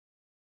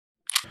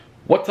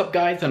What's up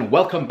guys, and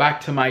welcome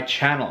back to my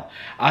channel.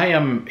 I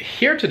am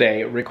here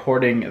today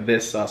recording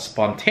this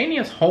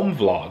spontaneous home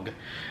vlog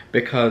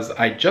because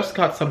I just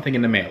got something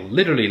in the mail,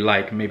 literally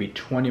like maybe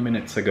 20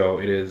 minutes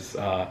ago. It is,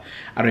 I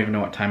don't even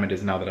know what time it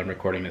is now that I'm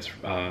recording this,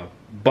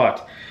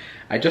 but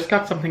I just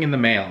got something in the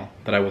mail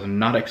that I was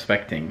not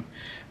expecting,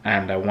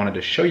 and I wanted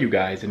to show you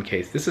guys in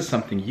case this is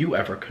something you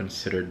ever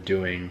considered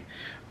doing.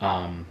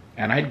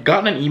 And I'd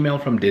gotten an email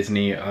from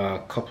Disney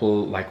a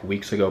couple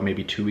weeks ago,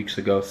 maybe 2 weeks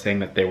ago, saying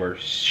that they were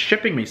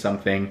shipping me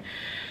something,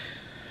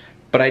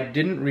 but I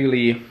didn't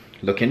really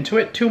look into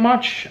it too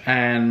much.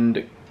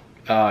 And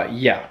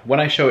yeah, when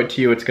I show it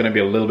to you, it's going to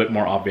be a little bit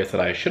more obvious that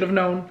I should have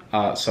known.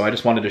 So I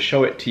just wanted to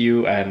show it to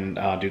you and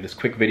do this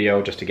quick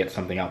video just to get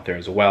something out there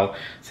as well,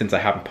 since I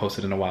haven't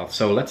posted in a while.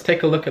 So let's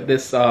take a look at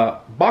this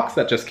box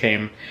that just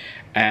came.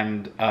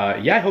 And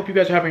yeah, I hope you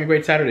guys are having a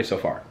great Saturday so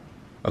far.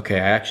 Okay,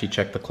 I actually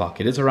checked the clock.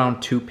 It is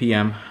around 2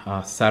 p.m.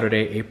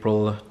 Saturday,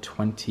 April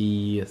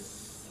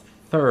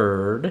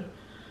 23rd,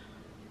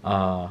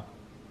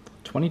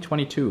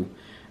 2022.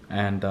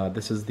 And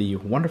this is the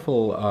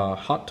wonderful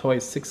Hot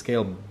Toys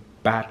 6-scale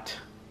bat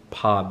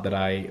pod that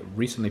I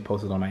recently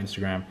posted on my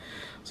Instagram.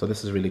 So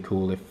this is really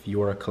cool. If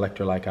you're a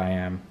collector like I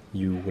am,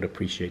 you would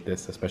appreciate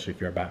this, especially if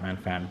you're a Batman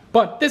fan.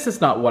 But this is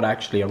not what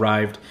actually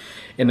arrived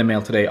in the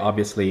mail today,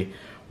 obviously.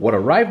 What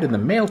arrived in the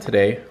mail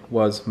today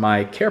was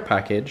my care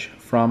package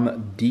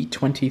from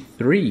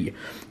D23.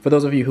 For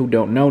those of you who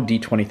don't know,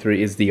 D23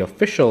 is the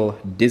official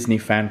Disney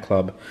fan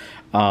club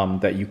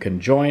that you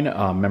can join.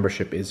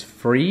 Membership is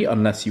free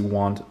unless you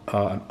want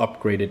an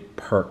upgraded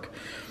perk.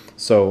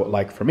 So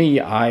like for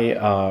me,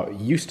 I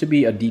used to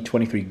be a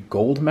D23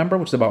 Gold member,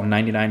 which is about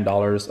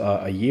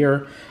 $99 a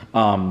year,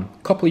 a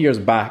couple of years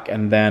back,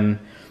 and then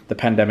the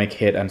pandemic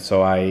hit, and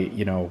so I,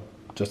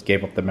 just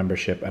gave up the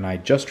membership, and I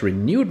just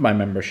renewed my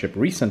membership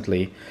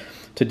recently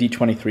to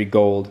D23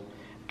 Gold,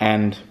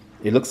 and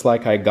it looks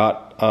like I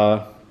got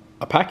a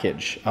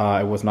package.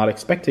 I was not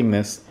expecting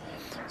this,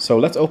 so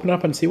let's open it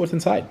up and see what's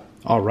inside.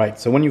 All right,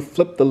 so when you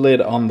flip the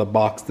lid on the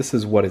box, this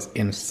is what is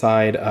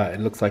inside. It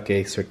looks like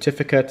a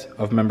certificate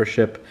of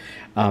membership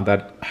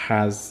that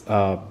has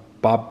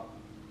Bob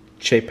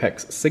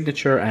Chapek's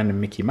signature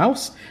and Mickey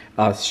Mouse,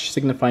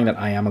 signifying that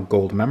I am a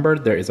gold member.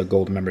 There is a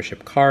gold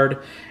membership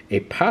card, a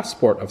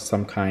passport of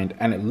some kind,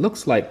 and it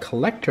looks like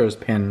collector's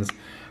pins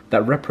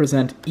that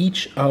represent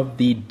each of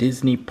the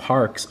Disney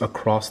parks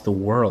across the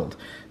world.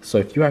 So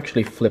if you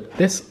actually flip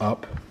this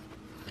up,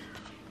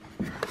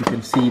 you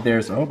can see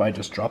there's, oh, I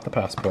just dropped the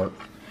passport.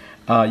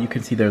 You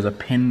can see there's a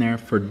pin there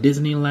for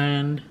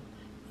Disneyland.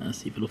 Let's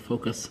see if it'll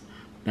focus.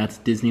 That's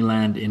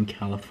Disneyland in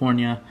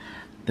California.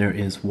 There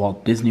is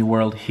Walt Disney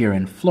World here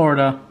in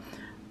Florida,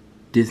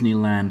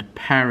 Disneyland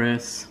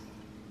Paris,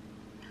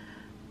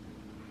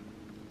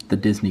 the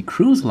Disney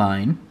Cruise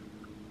Line,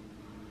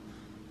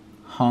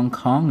 Hong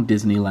Kong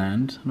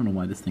Disneyland. I don't know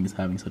why this thing is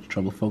having such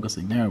trouble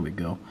focusing. There we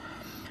go.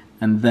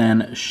 And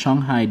then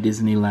Shanghai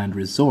Disneyland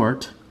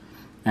Resort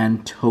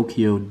and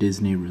Tokyo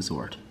Disney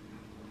Resort.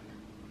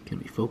 Can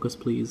we focus,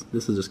 please?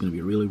 This is just going to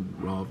be a really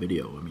raw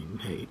video. I mean,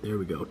 hey, there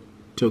we go.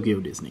 Tokyo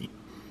Disney.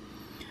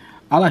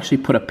 I'll actually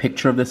put a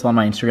picture of this on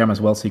my Instagram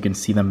as well so you can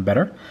see them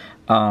better.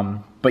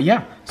 But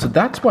yeah, so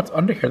that's what's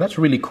under here. That's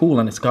really cool,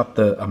 and it's got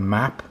a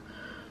map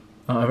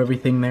of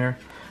everything there.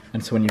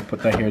 And so when you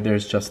put that here,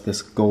 there's just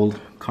this gold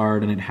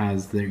card, and it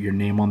has your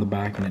name on the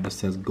back, and it just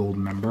says gold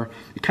member.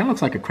 It kind of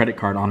looks like a credit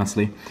card,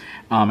 honestly.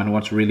 And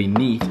what's really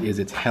neat is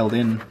it's held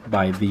in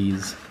by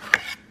these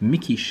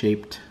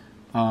Mickey-shaped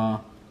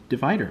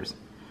dividers.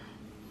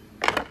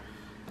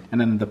 And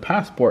then the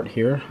passport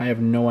here, I have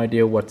no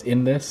idea what's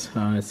in this.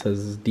 It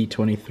says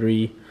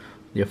D23,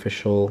 the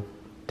official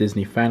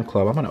Disney fan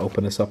club. I'm going to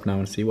open this up now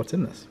and see what's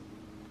in this.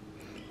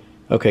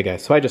 Okay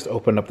guys, so I just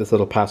opened up this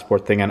little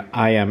passport thing, and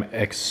I am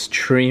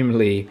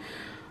extremely,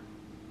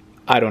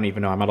 I don't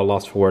even know, I'm at a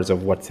loss for words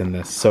of what's in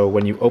this. So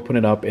when you open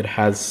it up, it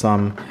has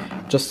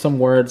just some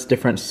words,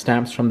 different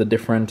stamps from the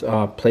different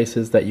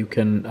places that you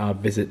can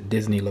visit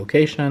Disney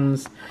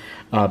locations.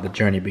 The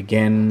journey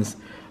begins.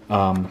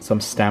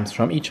 Some stamps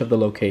from each of the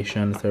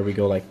locations. There we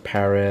go, like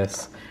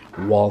Paris,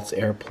 Walt's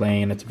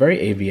airplane. It's very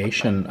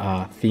aviation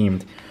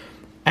themed.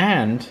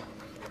 And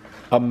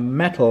a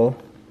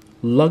metal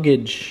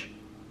luggage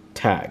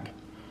tag.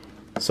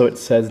 So it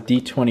says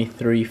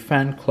D23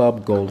 Fan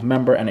Club Gold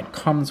Member, and it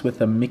comes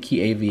with a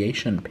Mickey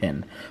Aviation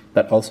pin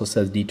that also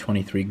says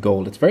D23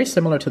 Gold. It's very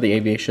similar to the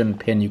aviation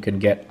pin you can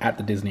get at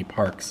the Disney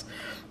parks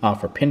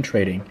for pin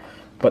trading.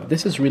 But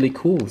this is really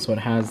cool. So it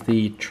has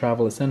the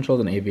travel essentials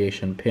and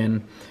aviation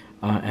pin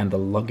and the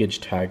luggage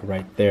tag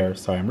right there.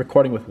 Sorry, I'm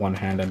recording with one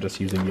hand. I'm just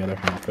using the other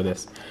hand for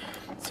this.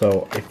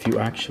 So if you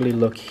actually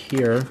look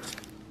here,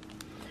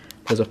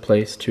 there's a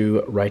place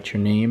to write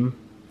your name,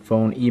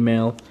 phone,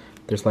 email.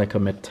 There's like a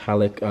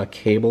metallic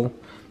cable,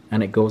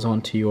 and it goes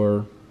onto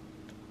your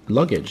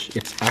luggage.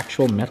 It's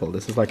actual metal.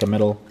 This is like a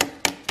metal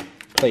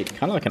plate,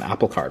 kind of like an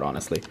Apple Card,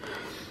 honestly.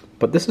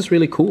 But this is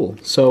really cool.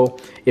 So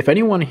if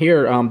anyone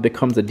here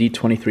becomes a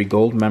D23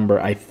 Gold member,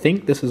 I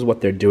think this is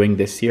what they're doing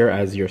this year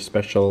as your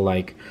special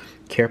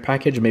care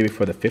package, maybe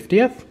for the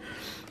 50th.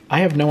 I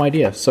have no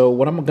idea. So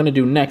what I'm going to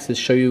do next is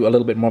show you a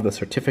little bit more of the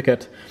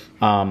certificate,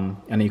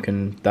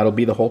 and that'll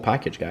be the whole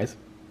package, guys.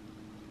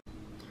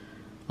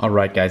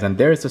 Alright guys, and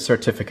there's the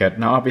certificate.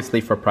 Now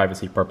obviously for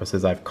privacy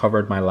purposes I've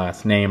covered my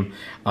last name,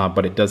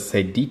 but it does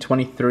say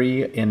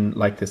D23 in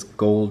like this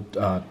gold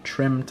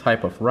trim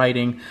type of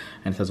writing,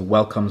 and it says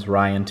welcomes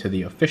Ryan to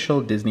the official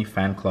Disney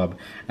fan club.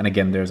 And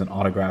again, there's an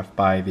autograph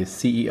by the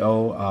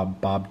CEO,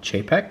 Bob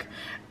Chapek,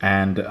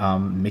 and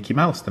Mickey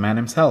Mouse, the man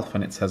himself,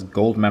 and it says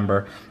gold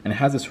member, and it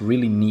has this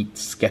really neat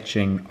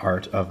sketching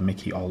art of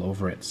Mickey all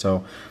over it.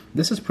 So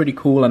this is pretty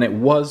cool, and it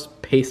was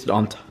pasted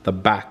on the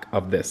back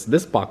of this.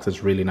 This box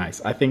is really nice.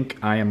 I think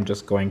I am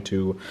just going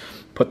to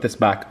put this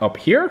back up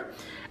here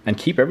and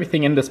keep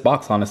everything in this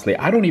box, honestly.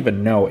 I don't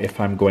even know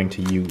if I'm going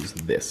to use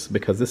this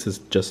because this is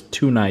just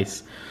too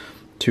nice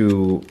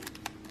to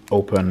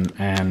open,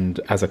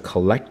 and as a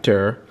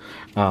collector,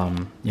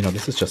 you know,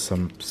 this is just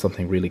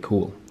something really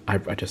cool.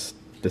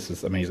 This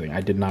is amazing.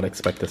 I did not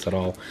expect this at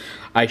all.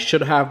 I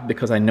should have,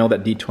 because I know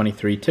that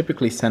D23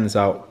 typically sends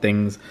out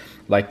things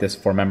like this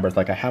for members.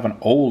 Like I have an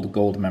old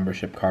gold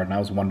membership card, and I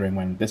was wondering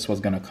when this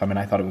was going to come in.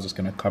 I thought it was just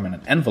going to come in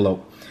an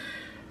envelope.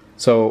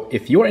 So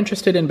if you're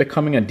interested in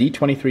becoming a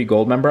D23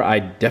 gold member, I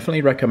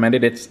definitely recommend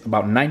it. It's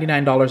about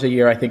 $99 a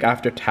year. I think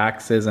after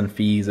taxes and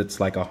fees, it's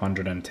like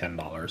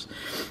 $110.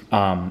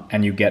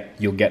 And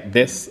you'll get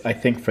this, I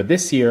think, for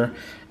this year.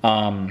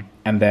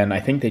 And then I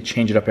think they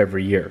change it up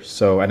every year.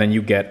 So, and then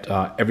you get,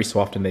 every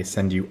so often they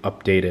send you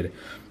updated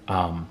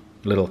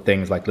little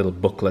things, like little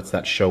booklets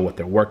that show what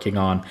they're working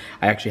on.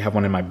 I actually have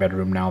one in my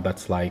bedroom now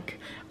that's like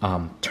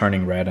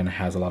Turning Red, and it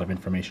has a lot of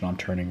information on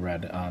Turning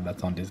Red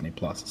that's on Disney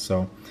Plus.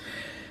 So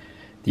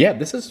yeah,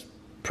 this is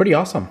pretty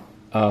awesome.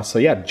 So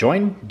yeah,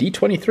 join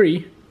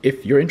D23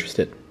 if you're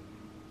interested.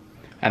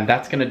 And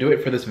that's going to do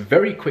it for this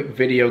very quick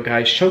video,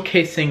 guys,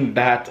 showcasing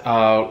that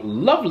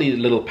lovely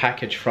little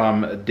package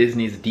from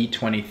Disney's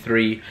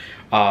D23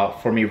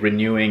 for me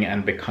renewing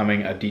and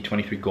becoming a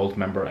D23 Gold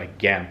member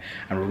again.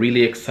 I'm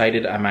really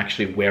excited. I'm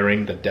actually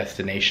wearing the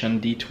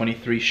Destination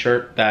D23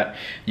 shirt that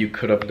you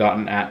could have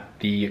gotten at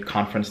the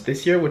conference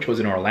this year, which was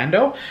in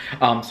Orlando.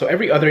 So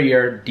every other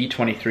year,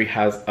 D23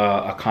 has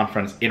a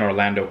conference in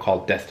Orlando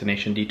called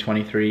Destination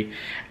D23,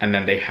 and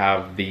then they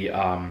have the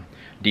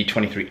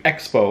D23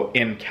 Expo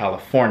in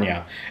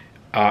California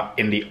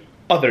in the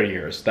other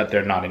years that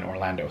they're not in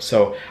Orlando.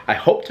 So I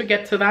hope to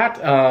get to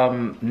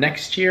that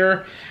next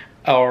year,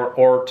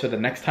 or to the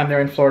next time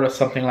they're in Florida,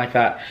 something like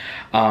that.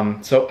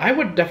 So I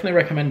would definitely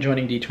recommend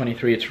joining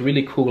D23. It's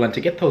really cool, and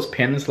to get those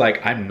pins,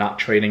 like I'm not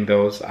trading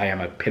those. I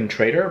am a pin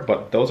trader,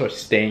 but those are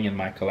staying in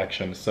my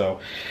collection. So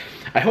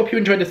I hope you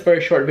enjoyed this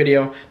very short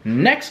video.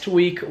 Next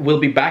week, we'll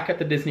be back at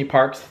the Disney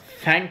parks,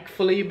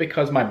 thankfully,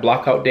 because my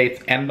blockout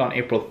dates end on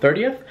April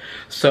 30th.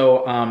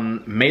 So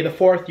May the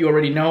 4th, you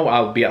already know,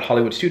 I'll be at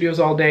Hollywood Studios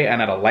all day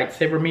and at a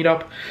lightsaber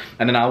meetup.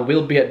 And then I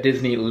will be at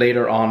Disney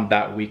later on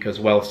that week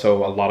as well.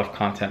 So a lot of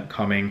content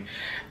coming.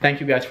 Thank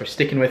you guys for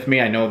sticking with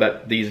me. I know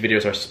that these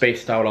videos are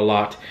spaced out a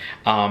lot.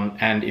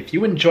 And if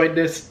you enjoyed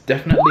this,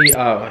 definitely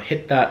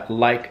hit that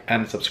like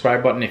and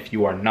subscribe button if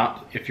you're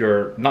not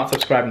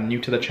subscribed and new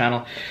to the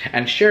channel.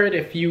 And share it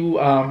if you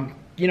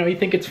you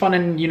think it's fun,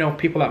 and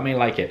people that may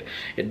like it.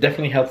 It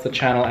definitely helps the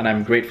channel, and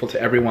I'm grateful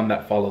to everyone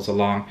that follows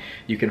along.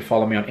 You can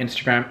follow me on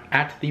Instagram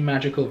at the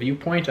Magical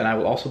Viewpoint, and I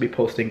will also be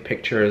posting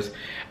pictures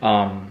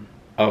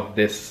of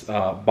this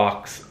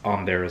box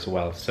on there as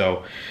well.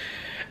 So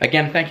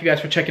again, thank you guys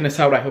for checking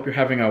this out. I hope you're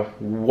having a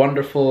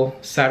wonderful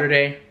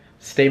Saturday.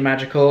 Stay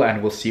magical,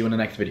 and we'll see you in the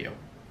next video.